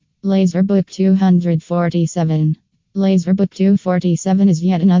Laserbook 247. Laserbook 247 is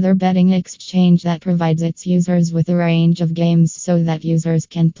yet another betting exchange that provides its users with a range of games so that users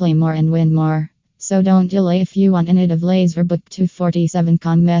can play more and win more. So don't delay. If you want an ad of Laserbook 247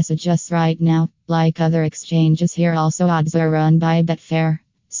 Com, message us right now. Like other exchanges here, also odds are run by Betfair.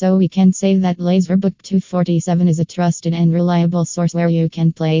 So we can say that Laserbook 247 is a trusted and reliable source where you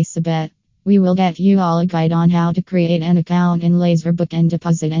can place a bet. We will get you all a guide on how to create an account in Laserbook and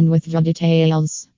deposit and withdraw details.